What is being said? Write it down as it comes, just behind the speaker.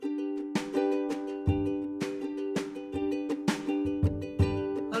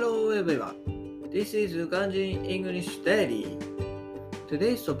everyone. This is Ugandan English Daily.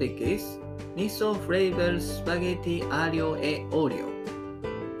 Today's topic is Miso flavored spaghetti aglio e olio.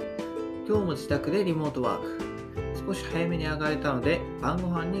 今日も自宅でリモートワーク。少し早めに上がれたので晩ご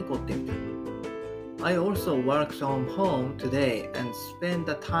飯に凝ってみた。I also worked from home today and spent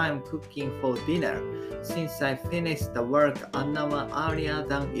the time cooking for dinner since I finished the work an hour earlier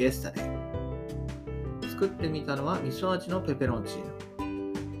than yesterday. 作ってみたのは味噌味のペペロンチーノ。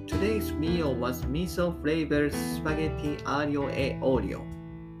Today's meal was miso flavored spaghetti aglio e olio.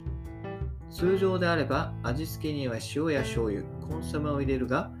 通常であれば味付けには塩や醤油、コンソメを入れる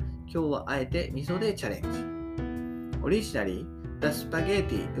が、今日はあえて味噌でチャレンジ。Originally, the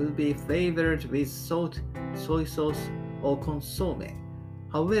spaghetti would be flavored with salt, soy sauce, or consomme.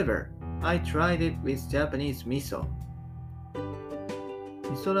 However, I tried it with Japanese miso.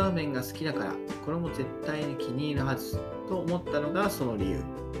 味噌ラーメンが好きだから、これも絶対に気に入るはずと思ったのがその理由。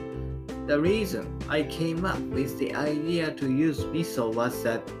The reason I came up with the idea to use miso was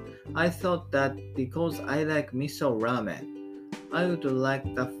that I thought that because I like miso ramen, I would like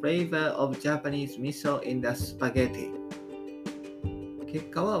the flavor of Japanese miso in the spaghetti. 結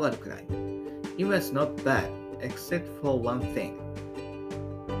果は悪くない。It was not bad, except for one thing.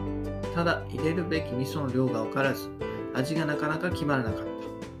 ただ入れるべき味噌の量が分からず、味がなかなか決まらなかった。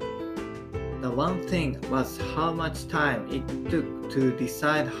The one thing was how much time it took to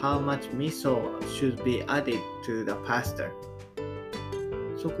decide how much miso should be added to the pasta.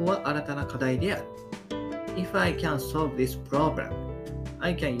 そこは新たな課題である。If I can solve this problem,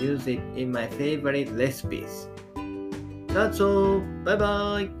 I can use it in my favorite recipes. That's all. Bye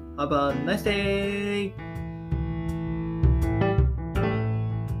bye. Have a nice day.